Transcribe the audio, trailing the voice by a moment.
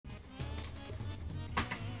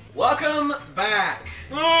Welcome back.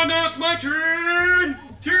 Oh, now it's my turn.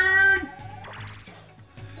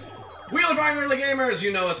 Wheel of Barn Early Gamers,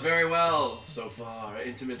 you know us very well so far,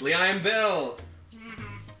 intimately. I am Bill.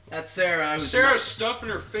 That's Sarah. Sarah's stuffing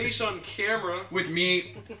her face on camera with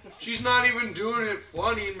meat. She's not even doing it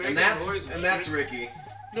funny and making noises. And that's Ricky.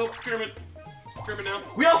 Nope, Kermit. Kermit now.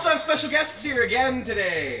 We also have special guests here again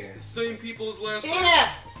today. Same people as last time.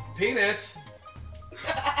 Penis.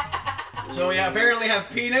 So we apparently have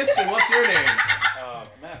Penis, and what's your name?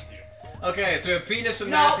 Matthew. Okay, so we have Penis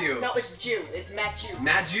and Matthew. No, it's Jew. It's Matthew.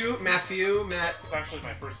 Matthew. It's actually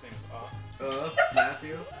my first name is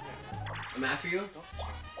Matthew. Matthew.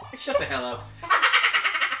 Shut the hell up.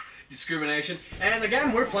 Discrimination. And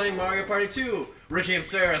again, we're playing Mario Party 2. Ricky and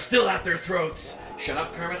Sarah still at their throats. Shut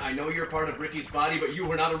up, Kermit. I know you're part of Ricky's body, but you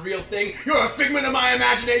were not a real thing. You're a figment of my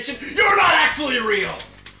imagination. You're not actually real.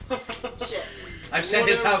 Shit. I've set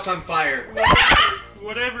his house on fire.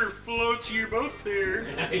 Whatever floats your boat there.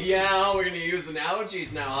 Yeah, we're gonna use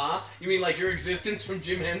analogies now, huh? You mean like your existence from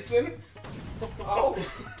Jim Henson? Oh.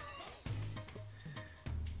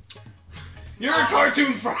 You're a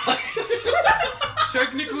cartoon frog.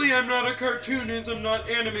 Technically, I'm not a cartoon, as I'm not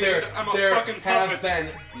animated. I'm a fucking puppet. There have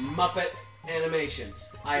been Muppet animations.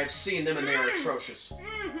 I have seen them, and they are atrocious.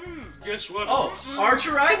 Guess what? Oh, Arch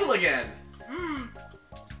Arrival again.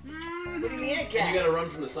 What do you mean again? And you gotta run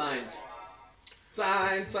from the signs.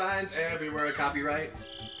 Signs everywhere. Copyright.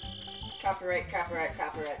 Copyright.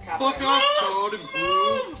 Fuck off, Toad and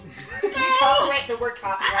Boo. You copyright the word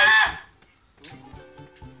copyright.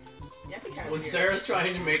 When Sarah's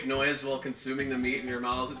trying to make noise while consuming the meat in her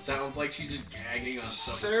mouth, it sounds like she's just gagging on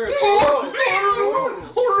something. Sarah, Sarah, what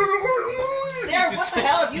the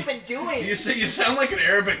hell have you been doing? You sound like an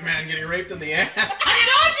Arabic man getting raped in the ass. I'm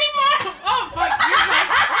dodging my... Oh, fuck.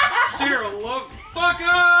 Sarah, fuck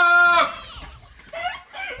up!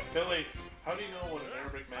 Billy, how do you know what an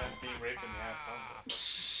Arabic man being raped in the ass sounds like?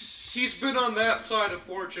 He's been on that side of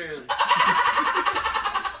 4chan.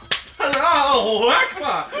 Hello,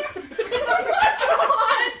 Akbar!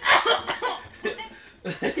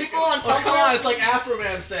 People on Tumblr. Oh, come on, it's like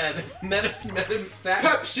Afroman said.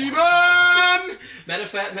 Pepsi Man!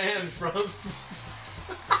 Metafat Man from...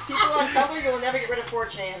 People on Tumblr, you'll never get rid of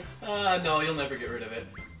 4chan. No, you'll never get rid of it.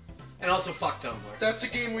 And also, fuck Tumblr. That's a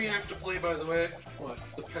game we have to play, by the way. What?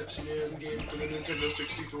 The Pepsi Man game for the Nintendo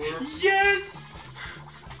 64. Yes!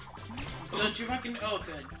 Don't you fucking... Oh,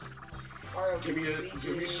 good.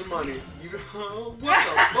 Give me some money. You what the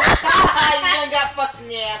fuck? You done got fucked in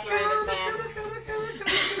the ass, Raven Man.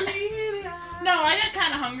 No, I got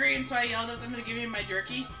kind of hungry, and so I yelled at them to give me my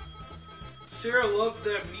jerky. Sarah loves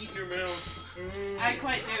that meat in her mouth. I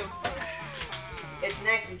quite do. It's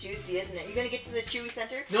nice and juicy, isn't it? You gonna get to the Chewy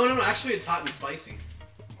Center? No, actually it's hot and spicy.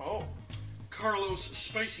 Oh. Carlos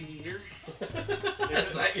Spicy Eater. Is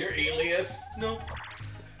that your alias? No.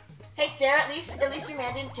 Hey Sarah, at least your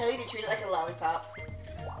man didn't tell you to treat it like a lollipop.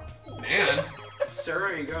 Man?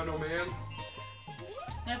 Sarah ain't got no man.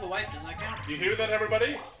 I have a wife, does that count? You hear that,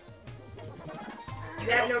 everybody? You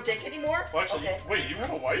have no dick anymore? Well, actually, okay. Wait, you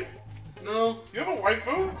have a wife? No. You have a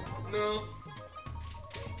waifu? No.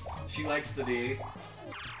 She likes the D.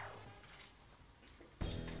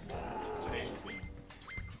 Tenaciously.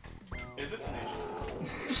 Is it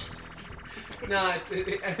tenacious? No,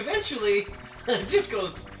 eventually, it just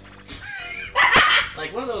goes...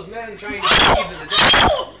 like one of those men trying to leave in the day.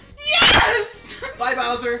 Oh! Yes! Bye,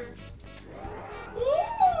 Bowser.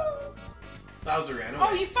 Bowser ran away.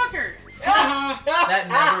 Oh, you fucker! That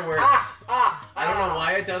never works. I don't know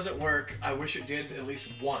why it doesn't work. I wish it did at least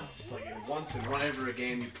once. Like once in whenever a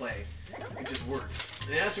game you play. It just works.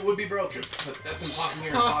 And yes, it would be broken, but that's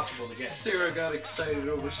impossible to get. Sarah got excited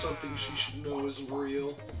over something she should know isn't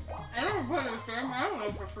real. I don't know if I don't know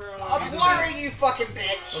if I I'm sorry, you fucking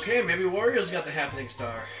bitch. Okay, maybe Wario's got the happening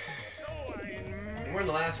star. And we're in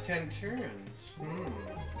the last 10 turns.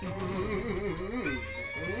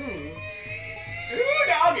 Ooh,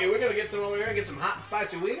 doggy, we're gonna get some over here and get some hot and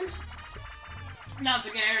spicy wieners. No, it's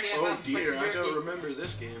okay, I already have Oh one. dear, I Spicy don't jerky. remember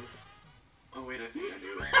this game. Oh wait, I think I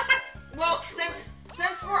do. Well,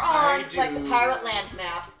 since we're on like the Pirate Land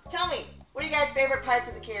map, tell me, what are you guys' favorite Pirates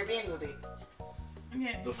of the Caribbean movie?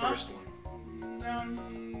 Okay. The first one.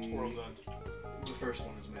 World's End. The first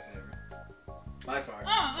one is my favorite. By far.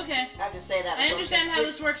 Oh, okay. I have to say that. I understand how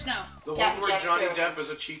this works now. The Captain one where Jack Johnny Sparrow. Depp is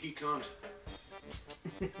a cheeky cunt.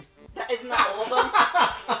 Isn't that all of them?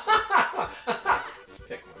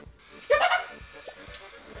 Pick one.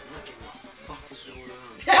 What the fuck is going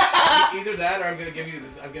on? Either that, or I'm gonna give you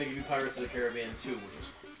this. I'm gonna give you Pirates of the Caribbean 2, which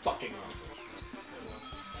was fucking awful.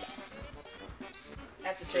 I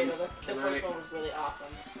have to say Potato. The first one was really awesome.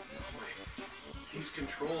 These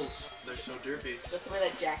controls, they're so derpy. Just the way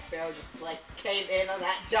that Jack Sparrow just like came in on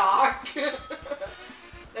that dock.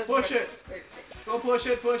 Push it! Go push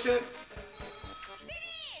it, push it!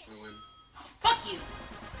 I win. Oh, fuck you.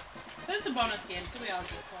 But it's a bonus game, so we all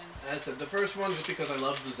get points. As I said, the first one just because I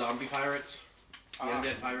loved the zombie pirates. The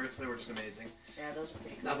undead pirates, they were just amazing. Yeah, those were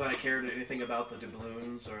pretty cool. Not that I cared anything about the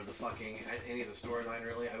doubloons or the fucking, any of the storyline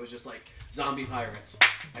really. I was just like, zombie pirates.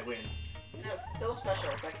 I win. No, those special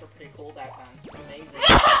effects were pretty cool back then. Amazing.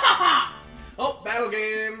 Oh, battle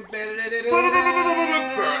game!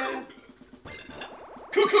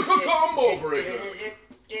 Combo breaker!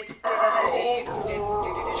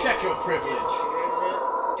 Check your privilege.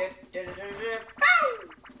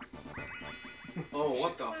 Oh,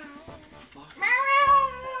 what the fuck?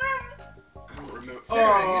 I don't remember.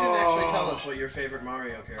 Sarah, you didn't actually tell us what your favorite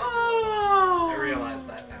Mario character was. I realize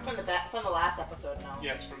that now. From the last episode, no.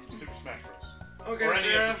 Yes, from Super Smash Bros. Okay, Or any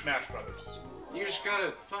Sarah. of the Smash Brothers. You just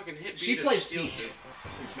gotta fucking hit B She to plays steal Peach shit.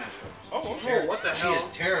 in Smash Bros. Oh, She's okay. Oh, what the She hell? is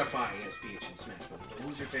terrifying as Peach in Smash Bros. But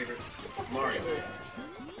who's your favorite Mario character?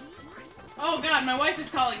 Oh god, my wife is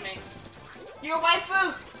calling me. Your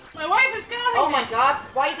waifu! My wife is calling Oh me! my god,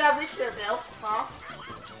 why you gotta reach there, Bill? Huh?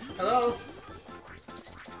 Hello?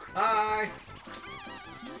 Hi!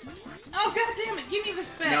 Oh god damn it, give me this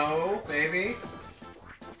thing! No, baby.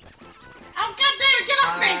 Oh god damn it, get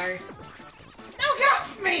off me! Hi! No, get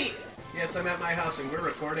off me! Yes, I'm at my house and we're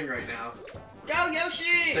recording right now. Go,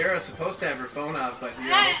 Yoshi! Sarah's supposed to have her phone off, but you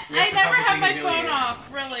know, we I have to never have my publicly phone humiliate her.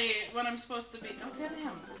 off, really, when I'm supposed to be. Oh god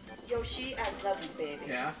damn. Yoshi, I love you, baby.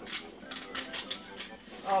 Yeah?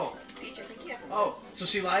 Oh, Peach, I think you have oh, so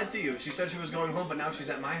she lied to you. She said she was going home, but now she's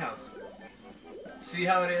at my house. See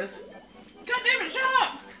how it is? God damn it, shut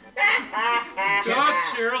up! God,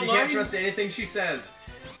 Sarah, You lying. can't trust anything she says.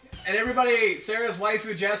 And everybody, Sarah's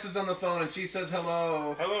waifu Jess is on the phone and she says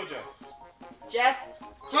hello. Hello, Jess. Jess.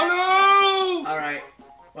 Hello! Alright.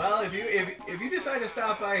 Well, if you decide to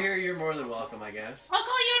stop by here, you're more than welcome, I guess. I'll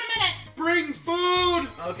call you in a minute! Bring food!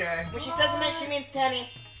 Okay. When she says a minute, she means Tenny.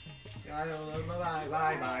 Bye,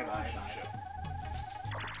 bye, bye, bye.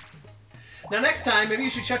 Now next time, maybe you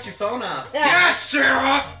should shut your phone off. Yes,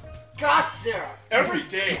 Sarah! God, Sarah. Every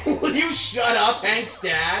day. Will you shut up, Hank's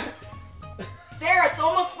dad? Sarah, it's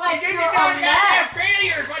almost like you're a mess.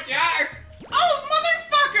 failures, what you are! Oh,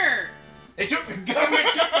 motherfucker! They took the government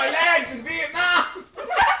took my legs in Vietnam!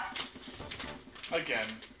 Again,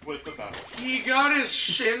 with the battle. He got his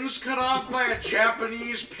shins cut off by a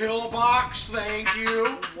Japanese pillbox, thank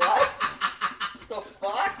you. What? The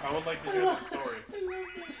fuck? I would like to hear the story.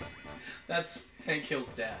 That's Hank Hill's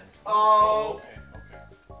dad. Oh.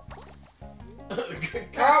 Okay.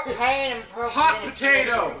 Propane and propane. Hot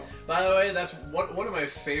potato! By the way, that's one of my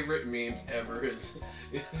favorite memes ever is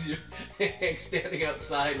you, Hank standing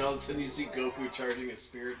outside and all of a sudden you see Goku charging a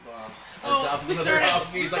spirit bomb on Oh, top of we another started- house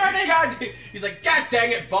and we he's started- like, God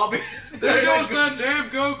dang it, Bobby! There goes that damn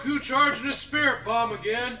Goku charging his spirit bomb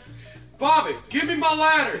again. Bobby, give me my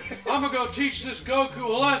ladder. I'm gonna go teach this Goku a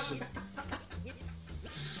lesson.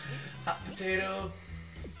 Hot potato.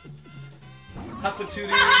 Hot patootie.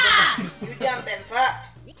 You done been fucked.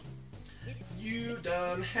 You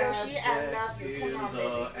done had Yoshi, I sex love you. in Come on, the baby.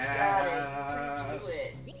 You ass. got it. Do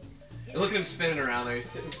it. And look at him spinning around there. He's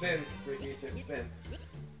sit and spin. Ricky, sit and spin.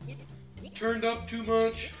 Turned up too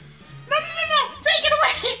much. No, no, no, no! Take it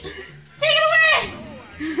away! Take it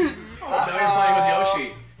away! Now you're playing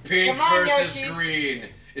with Yoshi. Pink Come on, versus Yoshi. green.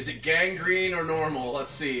 Is it gangrene or normal?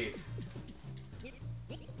 Let's see.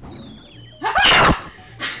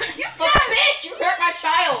 You fucking bitch! You hurt my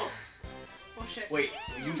child! Oh shit. Wait,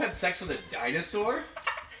 you've had sex with a dinosaur?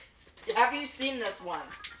 Have you seen this one?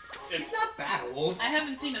 It's not that old. I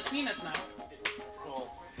haven't seen his penis now.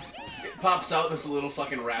 Well, It pops out and it's a little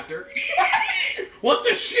fucking raptor. What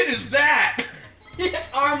the shit is that?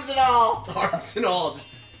 Arms and all. Arms and all. Just,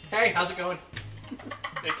 hey, how's it going?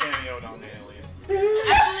 it cameoed on the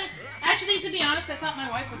alien. Actually, to be honest, I thought my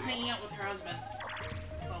wife was hanging out with her husband.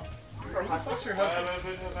 So, Her husband? What's your husband?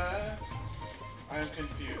 I am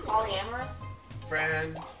confused. Polyamorous?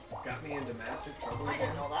 Friend got me into massive trouble I again.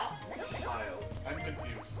 didn't know that. Kyle. I'm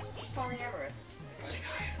confused. She's polyamorous.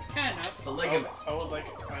 kind of. The ligaments. I would like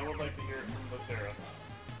to hear it from the Sarah.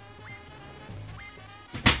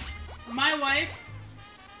 My wife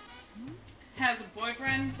has a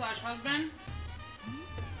boyfriend slash husband,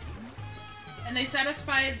 and they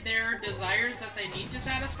satisfy their desires that they need to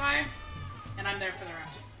satisfy, and I'm there for the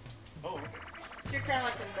rest. Oh, okay. You're kind of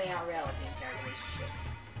like the Ariel of the entire relationship.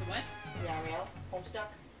 The what? The Ariel? Homestuck?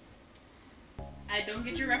 I don't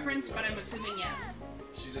get your reference, but I'm assuming yes.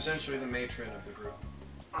 She's essentially the matron of the group.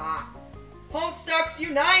 Homestucks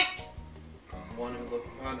unite! One who looked.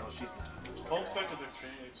 Oh no, she's not. Homestuck is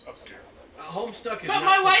extremely obscure. Homestuck is. But not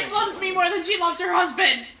my wife something- loves me more than she loves her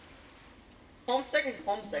husband. Homestuck is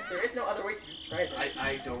Homestuck. There is no other way to describe it.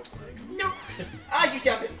 I don't like him. Nope. Ah, you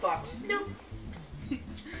dumb and fucked. Nope.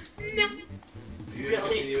 Nope. You Really?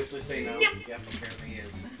 continuously say no. Yep. Yep, apparently he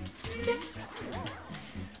is.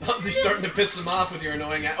 Oh, they're starting to piss him off with your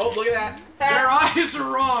annoying ass. Oh, look at that. Their Pass. eyes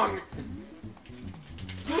are wrong.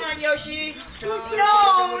 Come on, Yoshi. Come No,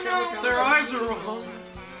 on, no. Their eyes are wrong.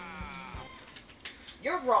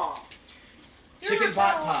 You're wrong. Chicken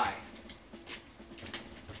pot pie.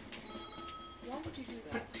 Why would you do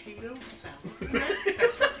that? Potato salad.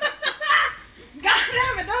 God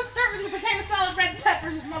damn it! Don't start with your potato salad, red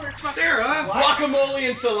peppers, motherfucker. Sarah, Guacamole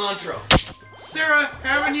and cilantro. Sarah,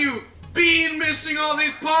 haven't you been missing all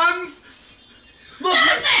these puns? Look,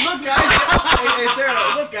 look, guys. Hey,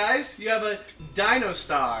 Sarah, look, guys. You have a Dino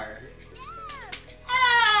Star.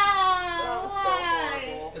 That was so why?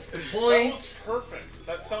 horrible. That's the That point. was perfect.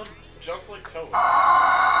 That sounds just like Toad.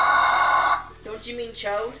 Don't you mean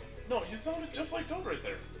Chode? No, you sounded just like Toad right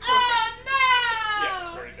there. Oh no!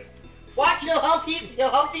 Yes, very good. Watch, he'll help you. He'll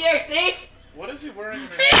help the air, see? What is he wearing? In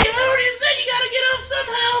Hey, Rudy said you gotta get up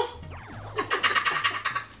somehow.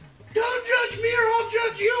 Don't judge me or I'll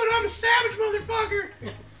judge you, and I'm a savage motherfucker.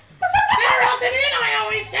 Better out than in, I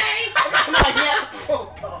always say. Come on, yeah.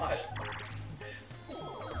 Oh, God.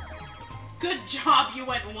 Good job, you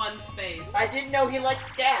went one space. I didn't know he liked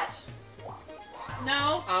scat.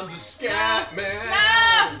 No. I'm the scat man.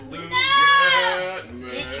 No! Blue No! scat man.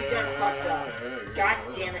 Peach, you done fucked up. God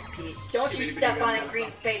damn it, Peach. Don't you step on a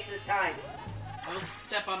green space this time. I will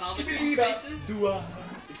step on all the green spaces. Do-ah.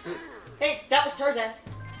 Hey, that was Tarzan.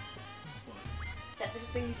 That little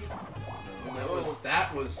thing you do.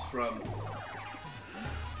 That was from.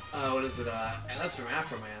 What is it? That's from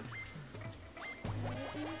Afro Man.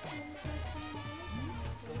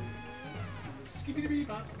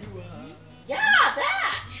 Yeah,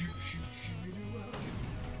 that!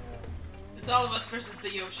 It's all of us versus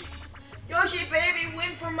the Yoshi. Yoshi, baby, win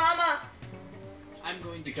for mama. I'm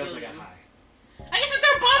going to Because kill I got you. high. I get to throw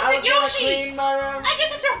I bombs was at gonna Yoshi! clean my room. I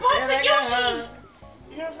get to throw bombs and I at got Yoshi! high.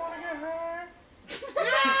 You guys want to get high?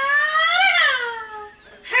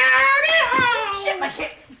 Howdy ho! Shit, my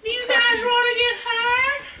kid. You guys want to get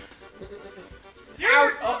high?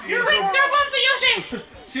 You're quick, throw bombs at Yoshi!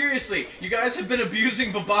 Seriously, you guys have been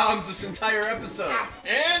abusing the bombs this entire episode.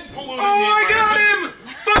 And polluting Oh, I the got environment.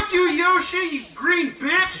 him! Fuck you, Yoshi, you green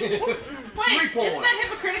bitch! Wait, 3 isn't points. that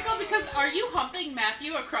hypocritical? Because are you humping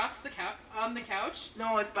Matthew across the on the couch?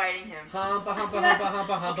 No, it's biting him. Humpa, humpa, humpa,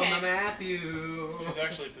 humpa, humpa, Okay. my Matthew. She's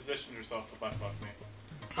actually positioned herself to butt fuck me.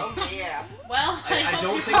 Oh, yeah. Well, I hope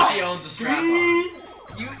don't you think she owns a strap-on.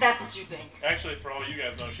 That's what you think. Actually, for all you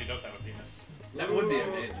guys know, she does have a penis. That would be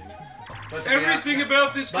amazing. But to be Everything honest-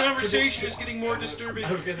 about this but to be- conversation is getting more disturbing.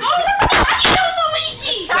 I was gonna say- Oh, fuck you,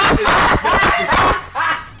 Luigi!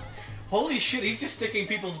 Holy shit, he's just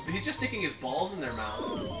sticking his balls in their mouth.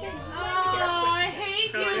 Oh, I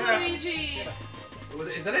hate you, Yeah. Luigi!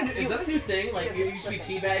 Is that a new thing? Like, it used to be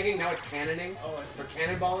teabagging, now it's cannoning? Oh, I Or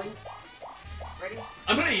cannonballing? Ready?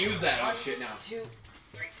 I'm gonna use that on shit now. 2,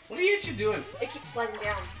 3. What are you two doing? It keeps sliding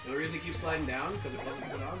down. The reason it keeps sliding down? Because it wasn't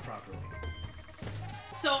put on properly.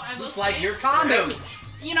 So I will Just like say, your condom!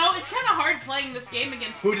 you know, it's kind of hard playing this game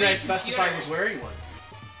against Who did I three specify was computers. wearing one?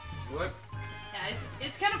 What? Yeah,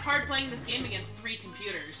 it's kind of hard playing this game against 3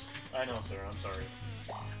 computers. I know, Sarah. I'm sorry.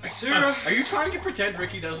 Sarah, Are you trying to pretend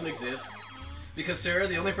Ricky doesn't exist? Because Sarah,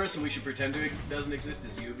 the only person we should pretend doesn't exist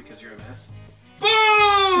is you because you're a mess.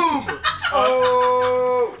 boom!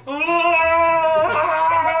 Oh!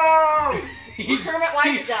 Kermit, why are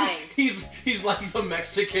you dying? He's like the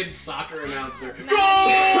Mexican soccer announcer. Nice.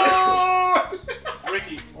 Goal!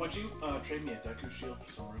 Ricky, would you trade me a Deku Shield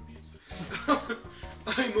for some rupees?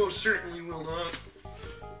 I most certainly will not.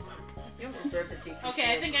 You deserve the TP.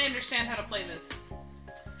 Okay, I think I understand how to play this.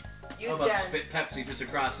 How You've about done. spit Pepsi just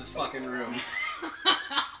across this fucking room?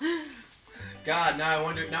 God, now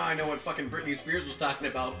I know what fucking Britney Spears was talking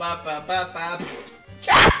about. Ba ba ba ba.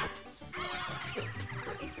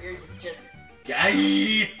 Britney Spears is just.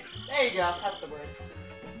 Yay! There you go. That's the word.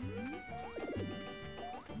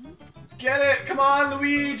 Get it! Come on,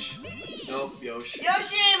 Luigi! Nope, Yoshi.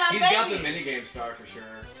 Yoshi, my He's baby. got the minigame star for sure.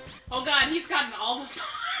 Oh god, he's gotten all the stars.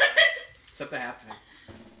 Except the halftime.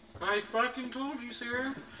 I fucking told you,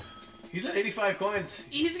 Sarah. He's at 85 coins.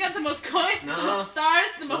 He's got the most coins, the Nuh-uh. most stars,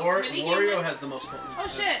 the most minigame Wario wins. has the most coins. Oh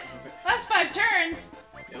shit! Last 5 turns.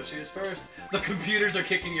 Yoshi is first. The computers are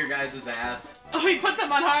kicking your guys' ass. Oh, he put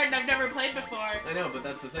them on hard and I've never played before. I know, but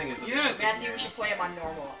that's the thing is that Yeah. Matthew, we should play him on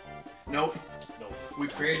normal. Nope. Nope.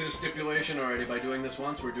 We've created a stipulation already by doing this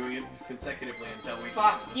once. We're doing it consecutively until we.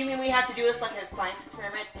 Fuck. You mean we have to do this like a science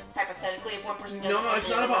experiment, hypothetically, if one person doesn't No, know it's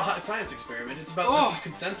the not other about one? science experiment. It's about Oh. this is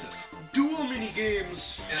consensus, Dual mini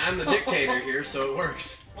games. and I'm the dictator here, so it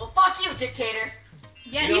works. Well, fuck you, dictator.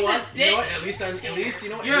 Yeah, You know he's what? a You know dick. what? At least I'm. At least you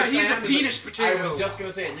know what? Yeah, at least he's I a am penis I potato. was just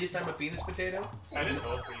gonna say, at least I'm a penis potato. I didn't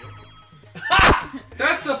vote for you.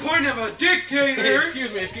 That's the point of a dictator.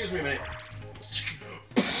 Excuse me a minute.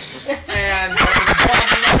 And there was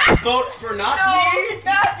one less vote for not me. No,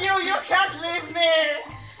 Matthew, you can't leave me.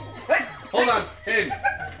 Hold on, Hayden.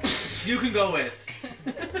 You can go with.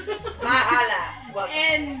 Mahala. Well,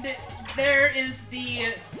 And there is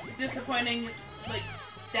the disappointing, like,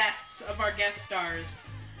 deaths of our guest stars.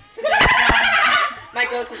 They're gone now. my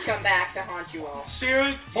ghost has come back to haunt you all.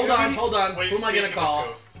 Sarah, Hold you have on, any- hold on. Wait, Who am I gonna speaking of call?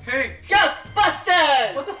 ghosts. Hey,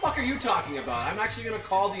 Ghostbusters! What the fuck are you talking about? I'm actually gonna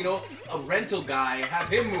call, a rental guy, have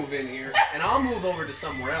him move in here, and I'll move over to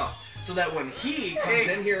somewhere else. So that when he comes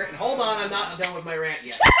in here, and hold on, I'm not done with my rant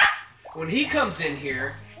yet. When he comes in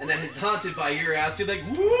here, and then it's haunted by your ass, you're like,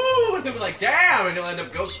 woo! And he'll be like, damn! And he'll end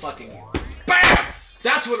up ghost fucking you. BAM!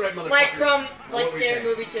 That's what right, motherfucker. Like from, like, What were you Scary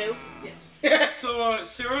saying? Movie 2? Yes. so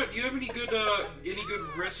Sarah, do you have any good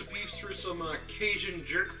recipes for some Cajun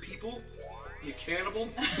jerk people? You cannibal?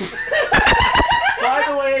 By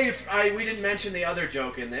the way, we didn't mention the other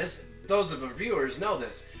joke in this. Those of our viewers know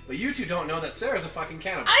this, but you two don't know that Sarah's a fucking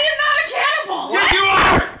cannibal. I am not a cannibal! Yes, you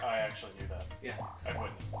are! I actually knew that. Yeah. I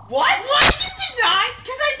witnessed it. What? What? You did not?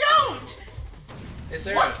 Because I don't! Hey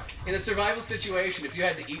Sarah, What? in a survival situation, if you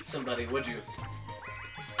had to eat somebody, would you?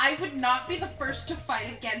 I would not be the first to fight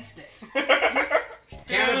against it.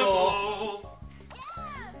 Cannibal.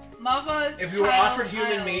 Lava. If you were child, offered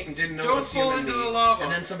human I'll- meat and didn't know Don't it was fall human into meat, the lava.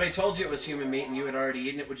 and then somebody told you it was human meat and you had already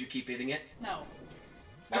eaten it, would you keep eating it? No.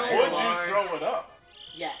 Don't Would lie. you throw it up?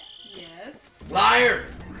 Yes. Yes. Liar!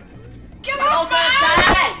 Get We're all off my gonna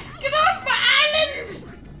island! die! Get off my island!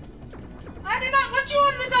 I do not want you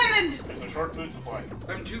on this island! There's a short food supply.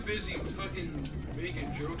 I'm too busy fucking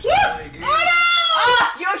making jokes Woo! and playing games. Oh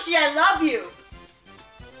Ah, Yoshi, I love you!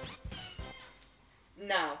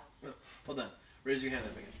 No. Hold on. Raise your hand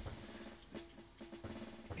up again.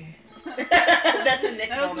 That's a Nick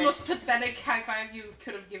That was the moment. most pathetic high five you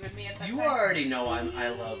could have given me at that You time. already know I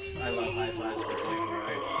love high fives to the playthrough,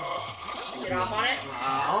 right? Get off on it?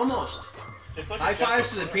 Almost. It's like High a jet fives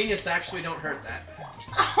to the before. penis actually don't hurt that.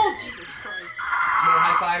 Oh, Jesus Christ. More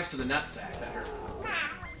high fives to the nutsack that hurt.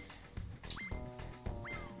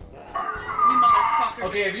 You motherfucker.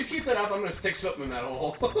 Okay, if you keep that up, I'm gonna stick something in that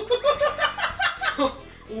hole.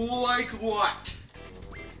 Like what?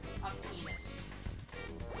 A penis.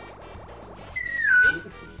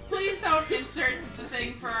 Please don't insert the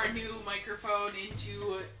thing for our new microphone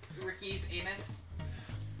into Ricky's anus.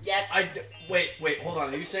 Yet. Wait, hold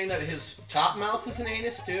on. Are you saying that his top mouth is an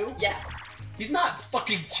anus too? Yes. He's not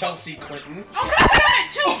fucking Chelsea Clinton. Oh, God damn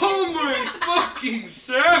it, too! Oh my fucking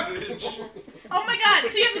savage! Oh my god,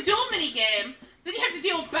 so you have a dual mini game, then you have to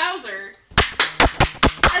deal with Bowser,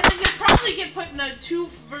 and then you'll probably get put in a 2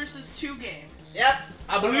 versus 2 game. Yep.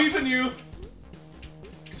 I believe in you.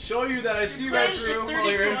 Show you that I see right playing through for all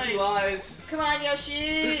 30 your empty points. lies. Come on,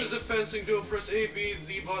 Yoshi. This is a fencing duel. Press A, B,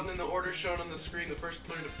 Z button in the order shown on the screen. The first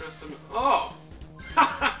player to press them. Oh!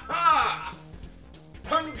 Ha ha ha!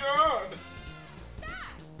 I'm good!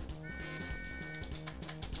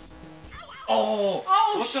 Oh,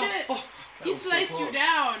 Oh What shit! the fuck? that He was so sliced you close.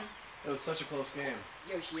 down. That was such a close game.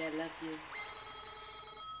 Yoshi, I love you.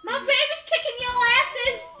 My baby's kicking your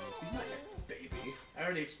asses! He's not your baby. I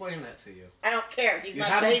already explained that to you. I don't care. He's You my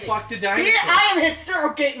haven't baby. fucked a dinosaur. Here, I am his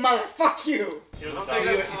surrogate mother. Fuck you. He was a So So you-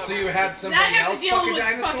 dinosaur. you had Now somebody you have to else deal fuck a with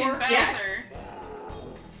fucking dinosaur? Bowser. Yes.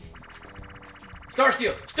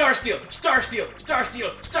 Starsteel! Starsteel! Starsteel!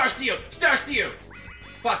 Starsteel! Starsteel! Starsteel!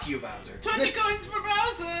 Fuck you, Bowser. 20 coins for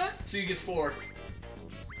Bowser! So you gets 4.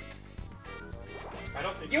 I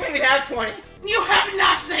don't think You don't even have 20. You have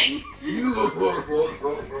nothing!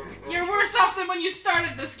 You're worse off than when you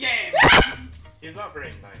started this game. he's not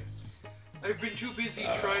very nice. I've been too busy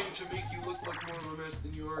trying to make you look like more of a mess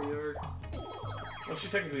than you already are. Well, she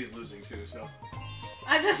technically is losing too, so.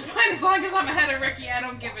 At this point, as long as I'm ahead of Ricky, I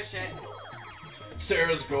don't give a shit.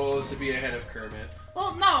 Sarah's goal is to be ahead of Kermit.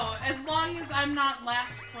 Well, no, as long as I'm not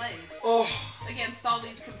last place Oh, against all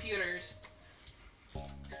these computers.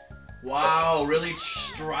 Wow, really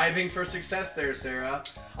striving for success there, Sarah.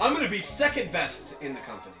 I'm gonna be second best in the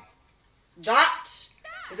company. That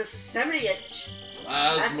is a 70-inch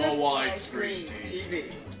Plasma Atlas widescreen widescreen TV.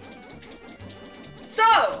 TV.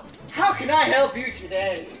 So, how can I help you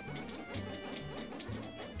today?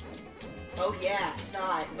 Oh yeah,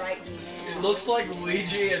 saw it right now. It looks like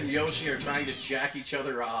Luigi and Yoshi are trying to jack each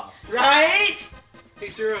other off. Right? Hey,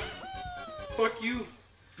 Sarah. Fuck you,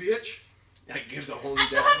 bitch. That gives a whole new I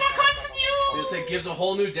still have more coins than you! This gives a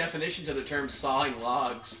whole new definition to the term sawing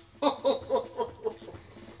logs.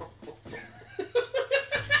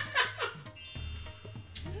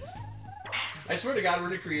 I swear to God, we're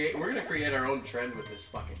gonna create our own trend with this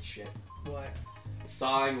fucking shit. What?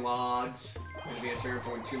 Sawing logs. Gonna be a term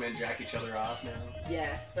for when two men jack each other off now.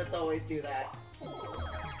 Yes, let's always do that.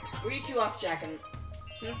 Were you two off jacking?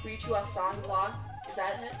 Were you two off sawing the log? Is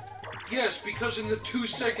that it? Yes, because in the 2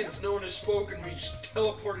 seconds no one has spoken, we just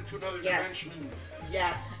teleported to another Yes. dimension.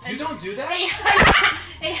 Yes. You don't do A that?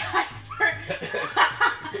 hyper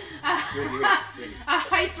a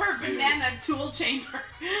hyper banana tool chamber.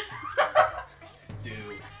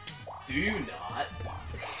 Do you not?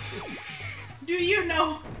 Do you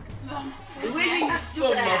know the Luigi, you The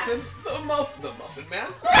stupid muffin? ass. The muffin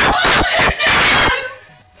man?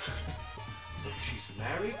 So she's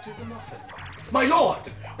married to the muffin man. My lord!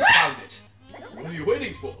 We found it! What are you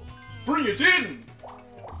waiting for? Bring it in!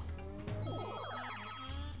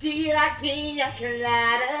 Do you like pina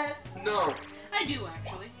coladas? No. I do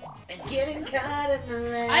actually. And getting caught in the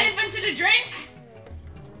rain? I invented a drink.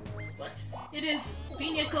 What? It is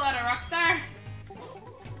Pina Colada Rockstar,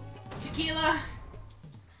 tequila,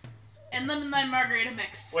 and lemon lime margarita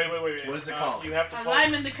mix. Wait. What is it called? You have to A post,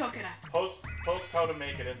 lime in the coconut. post how to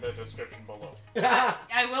make it in the description below.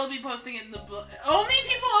 I will be posting it in the only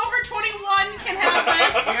people over 21 can have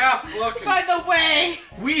this. Yeah, fucking. By the way,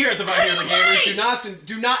 We here at the Bite of the Gamers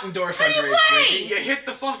do not endorse Pretty underage white! drinking. You hit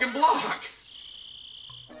the fucking block.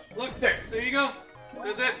 Look, there you go.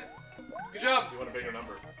 That's it. Good job. You want a bigger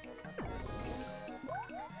number?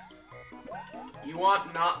 You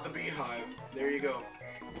want not the beehive. There you go.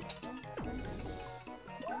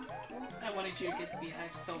 I wanted you to get the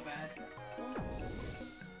beehive so bad.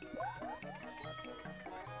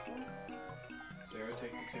 Sarah,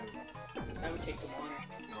 take the 2. I would take the one.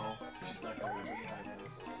 No, she's not gonna be behind me.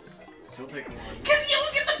 She'll take the 1. Cause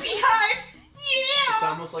you'll get the beehive. It's Yeah.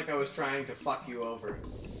 almost like I was trying to fuck you over.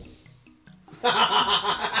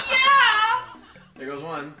 Yeah. There goes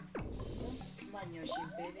 1. Come on, Yoshi,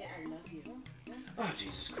 baby, I love you. Oh,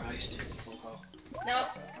 Jesus Christ. Oh, No.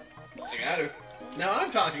 I got her. Now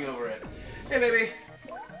I'm talking over it. Hey, baby.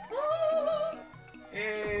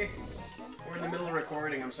 Hey. We're in the middle of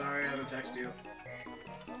recording. I'm sorry I haven't texted you.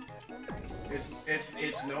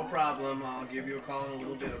 It's no problem. I'll give you a call in a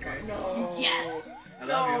little bit, okay? No. Yes. I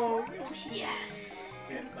love No. Yoshi. Yes.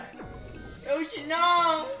 you. Yeah, bye. Yoshi,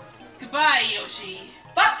 no. Goodbye, Yoshi.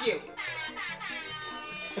 Fuck you.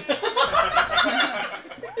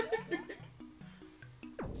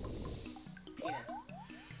 Penis.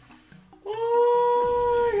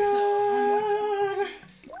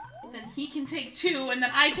 Then he can take 2, and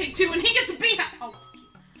then I take 2, and he gets a beehive. Oh.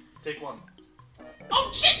 Take 1. Oh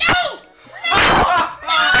shit! No! No! No!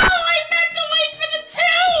 I meant to wait for the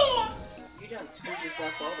 2. You done screwed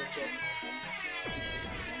yourself over, chick.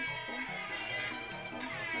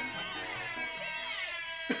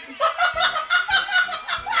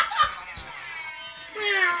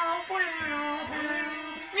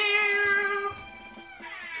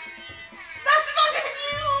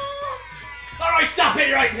 Alright, stop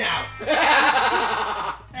it right now!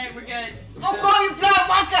 Alright, we're good. Oh, call you Blood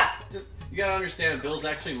Wonka! You gotta understand, Bill's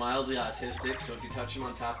actually mildly autistic, so if you touch him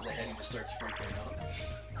on top of the head, he just starts freaking out.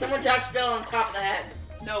 Someone touched Bill on top of the head.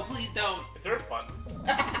 No, please don't. Is there a button?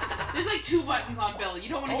 There's like 2 buttons on Bill. You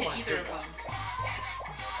don't want to Oh hit my either of goodness. them.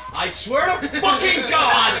 I swear to fucking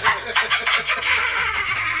God!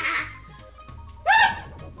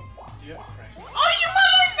 Do you have a crank? Oh, you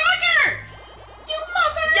motherfucker! You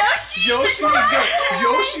mother...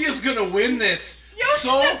 Yoshi is gonna win this Yoshi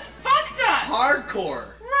so just fucked us! hardcore.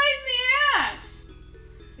 Right in the ass!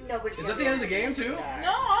 Nobody's Is gonna that the end of the game, too?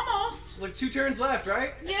 No, almost. There's like 2 turns left,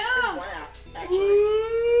 right? There's Yeah. one out, actually.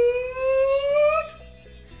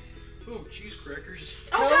 Ooh, cheese crackers.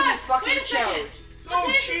 Oh Toad, god, you fucking wait a second. chode. Oh, What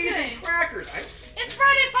is it cheese today? and crackers. It's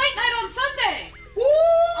Friday Fight Night on Sunday. Woo!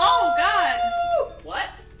 Oh god. What?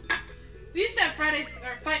 We used to have Friday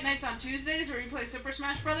or Fight Nights on Tuesdays where we play Super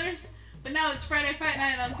Smash Brothers, but now it's Friday Fight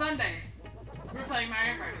Night on Sunday. We're playing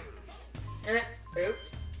Mario Party.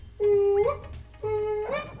 Oops.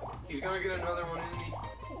 He's gonna get another one, isn't he?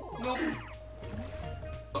 Nope.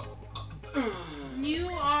 You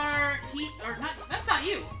are or not? That's not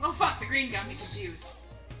you. Oh fuck, the green got me confused.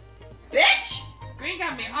 Bitch! Green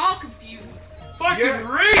got me all confused. Fucking You're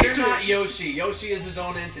racist! not Yoshi. Yoshi is his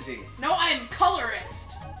own entity. No, I'm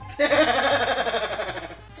colorist.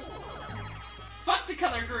 Fuck the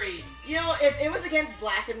color green. You know, if it was against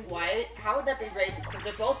black and white, how would that be racist? Because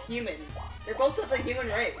they're both humans. They're both of the human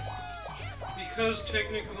race. Because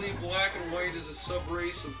technically black and white is a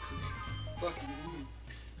sub-race of fucking...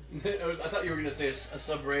 I thought you were gonna say a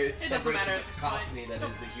sub-race doesn't matter of at this point. cacophony that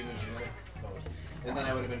is the human genetic code, and then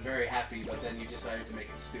I would have been very happy. But then you decided to make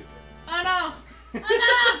it stupid. Oh no! Oh no!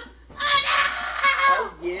 Oh no!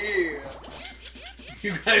 Oh yeah.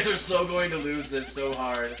 You guys are so going to lose this so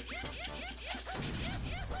hard.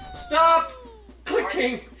 Stop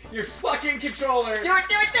clicking your fucking controller Do it,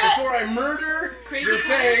 do it, do it! before I murder Crazy your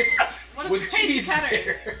cutters? face What is with crazy cheese cutters?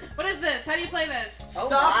 beer. What is this? How do you play this? Oh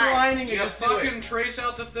Stop my. whining and You just do fucking it. trace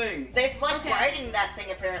out the thing. They like Okay. writing that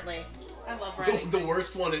thing apparently. I love writing. The things.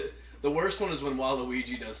 worst one is when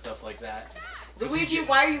Waluigi does stuff like that. Luigi,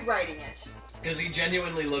 why are you writing it? Because he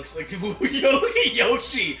genuinely looks like look at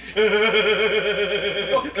Yoshi.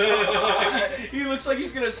 He looks like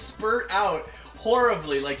he's gonna spurt out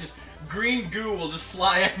horribly, like just green goo will just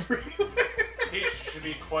fly everywhere. Peach should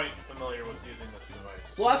be quite familiar with using this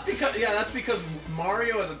device. Well, that's because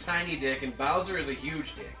Mario is a tiny dick and Bowser is a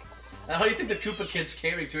huge dick. Now, how do you think the Koopa Kids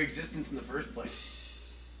came into existence in the first place?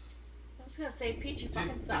 I was gonna say, Peach, you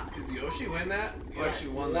fucking suck. Did Yoshi win that? Yes. Yoshi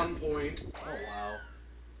won 1 that. point. Oh wow.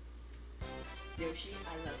 Yoshi,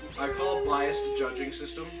 I love you. I call biased judging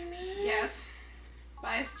system. Yes.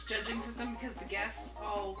 Biased judging system because the guests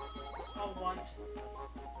all want.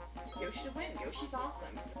 Yoshi to win. Yoshi's awesome.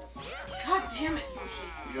 God damn it,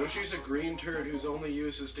 Yoshi. Yoshi's a green turd whose only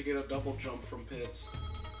use is to get a double jump from pits.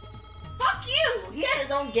 Fuck you! He had his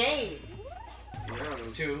own game. Yeah, it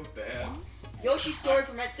was Two. bad. Yoshi's story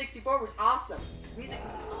from Ed 64 was awesome. His music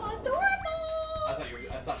was adorable. I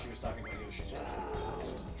thought she was talking about Yoshi's.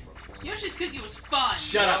 Yoshi's Cookie was fun.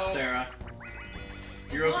 Shut up, No. Sarah.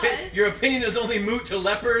 Was? Your opinion is only moot to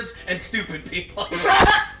lepers and stupid people.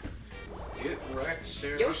 Get wrecked,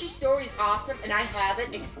 Sarah. Yoshi's story is awesome, and I have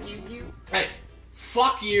it. Excuse you. Hey,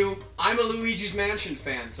 fuck you. I'm a Luigi's Mansion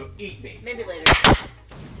fan, so eat me. Maybe later.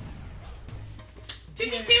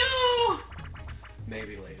 2v2!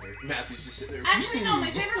 Maybe later. Matthew's just sitting there. Actually, no, my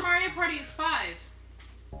favorite Mario Party is 5.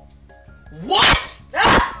 What?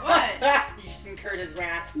 What? You just incurred his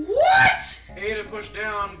wrath. What? A to push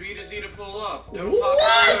down, B to Z to pull up. Don't What? talk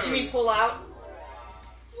What about did you it. pull out?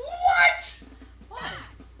 What? What?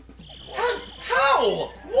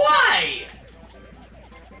 How? Why?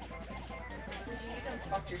 You done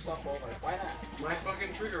fucked yourself over. Why not? My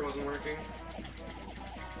fucking trigger wasn't working.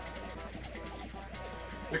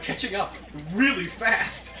 They're catching up really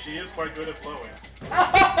fast. She is quite good at blowing.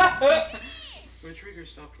 My trigger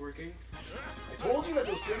stopped working. I told you that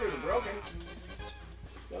those triggers are broken.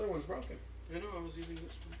 The other one's broken. I know, I was using this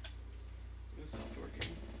one. It stopped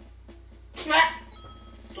working. Slap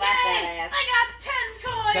that Yay! ass. I got 10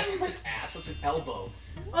 That's coins! not an ass, that's an elbow.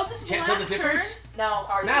 Oh, this is the Can't tell last the turn? difference? No,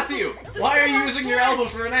 ours. Matthew, This why is are the you last using your turn. elbow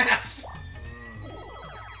for an ass?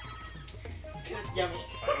 Yummy.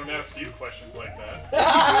 I don't ask you questions like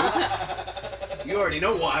that. You already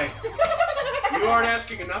know why. You aren't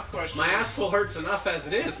asking enough questions. My asshole hurts enough as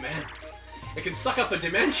it is, man. It can suck up a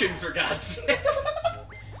dimension, for God's sake.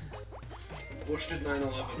 Bush did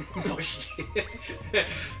 9/11. Bush.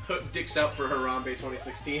 Dick's out for Harambe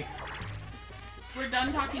 2016. We're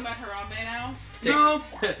done talking about Harambe now. No.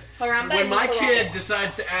 Harambe When my Harambe. kid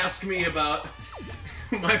decides to ask me about...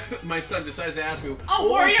 My son decides to ask me, Oh,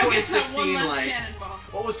 what was Wario gets that one 2016 last like? cannonball.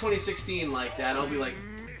 What was 2016 like that? I'll be like,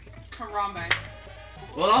 Harambe.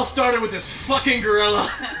 well, it all started with this fucking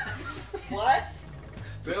gorilla. What?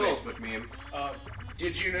 It's a Bill. Facebook meme.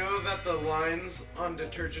 Did you know that the lines on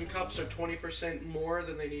detergent cups are 20% more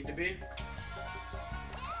than they need to be?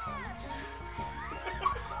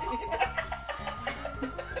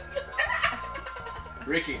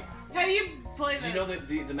 Ricky, How do you play do this? you know that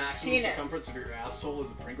the maximum Penis. circumference of your asshole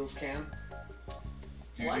is a Pringles can?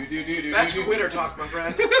 What? That's quitter talk, my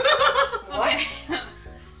friend. Okay. What?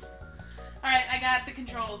 Alright, I got the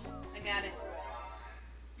controls. I got it.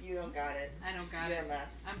 You don't got it. I don't got You're it. a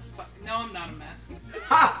mess. No, I'm not a mess.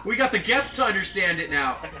 Ha! We got the guests to understand it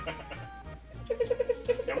now.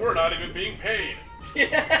 And we're not even being paid.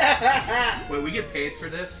 Wait, we get paid for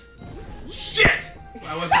this? Shit!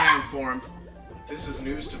 I was not informed. This is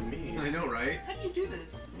news to me. I know, right? How do you do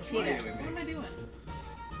this? What are you Penis. doing, What am I doing?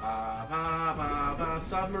 Ba ba ba ba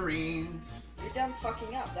submarines. You're done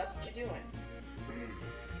fucking up. That's what you're doing.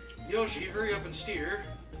 Yoshi, hurry up and steer.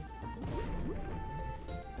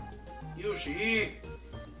 Yoshi.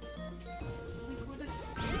 Like, what is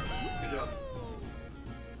this? Good job.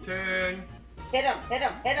 Turn. Hit him, hit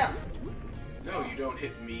him, hit him. No, you don't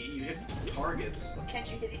hit me. You hit targets. Can't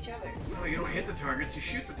you hit each other? No, you don't hit the targets, you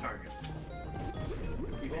shoot the targets.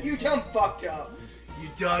 You done fucked up. You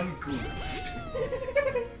done goofed.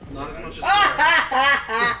 Not as much as.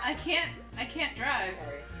 I can't drive.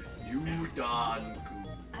 You done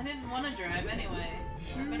goofed. I didn't want to drive anyway.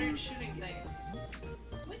 I'm better at shooting things.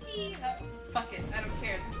 Whee! Fuck it, I don't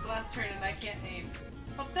care. This is the last turn and I can't aim.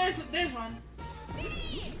 Oh, there's one.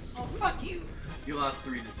 Oh, fuck you. You lost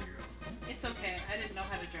 3-0. It's okay. I didn't know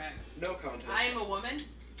how to drive. No contest. I am a woman.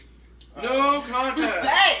 No contest.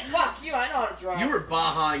 Hey, fuck you, I know how to drive. You were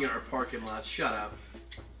bahaing in our parking lot. Shut up.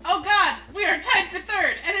 Oh god, we are tied for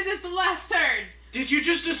third, and it is the last turn. Did you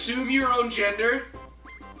just assume your own gender?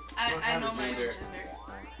 don't I have know a my own gender. gender.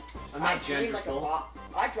 I'm I not drive like a genderful. lot.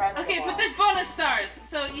 I drive like Okay, a but lot. there's bonus stars,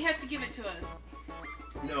 so you have to give it to us.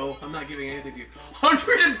 No, I'm not giving anything to you.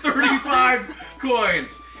 135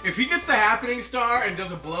 coins. If he gets the happening star and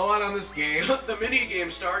does a blowout on this game, The mini game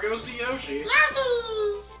star goes to Yoshi.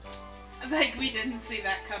 Like we didn't see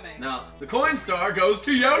that coming. no, the coin star goes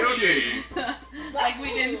to Yoshi. Like we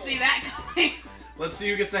didn't see that coming. Let's see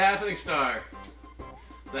who gets the happening star.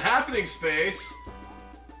 The happening space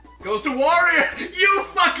goes to Warrior. You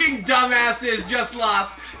fucking dumbasses just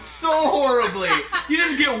lost so horribly. You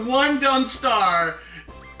didn't get one dumb star.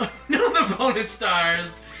 None of the bonus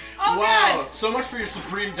stars. Oh wow, god! so much for your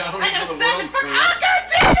supreme dominance I of know the 7 world. for. Frank. Oh god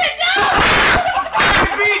damn it! No!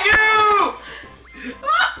 I beat you!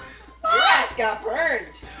 Your ass got burned.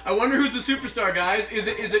 I wonder who's the superstar, guys. Is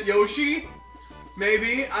it Yoshi?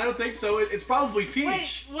 Maybe. I don't think so. It's probably Peach.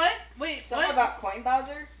 Wait, what? Wait, Something what? about Coin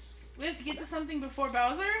Bowser? We have to get to something before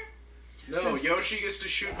Bowser? No, Yoshi gets to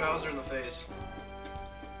shoot Bowser in the face.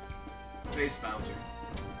 Face Bowser.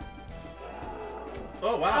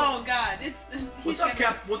 Oh wow. Oh god, it's. What's up,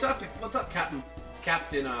 What's up, Captain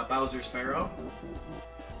Bowser Sparrow?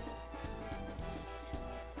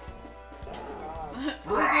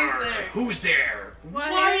 Who's there? Who's there?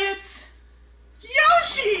 What?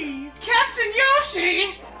 Yoshi! Captain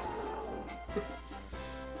Yoshi!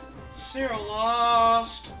 Sarah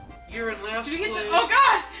lost. You're in last Did we get place. to? Oh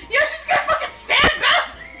god! Yoshi's gonna fucking stand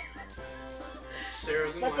Bowser!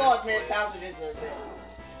 Sarah's in Let's last all admit place. Bowser deserves it.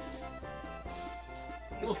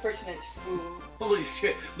 You personage fool. Holy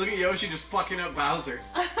shit! Look at Yoshi just fucking up Bowser.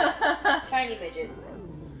 Tiny midget.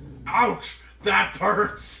 Ouch! That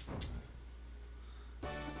hurts.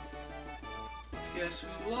 Guess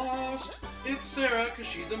who lost? It's Sarah, cause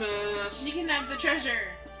she's a mess. You can have the treasure.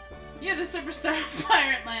 You're the superstar of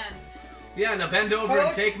Pirate Land. Yeah, now bend over and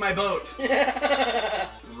Folks. take my boat. Oh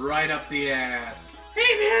Right up the ass.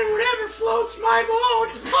 Hey man, whatever floats my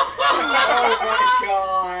boat. my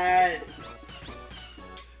god.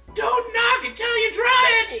 Don't knock until you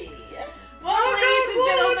try it. Gee. Well, Oh, ladies and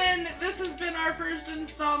God. gentlemen, this has been our first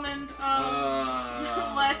installment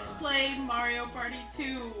of Let's Play Mario Party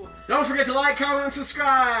 2. Don't forget to like, comment, and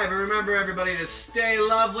subscribe. And remember, everybody, to stay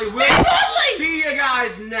lovely. We'll lovely! see you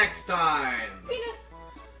guys next time. Be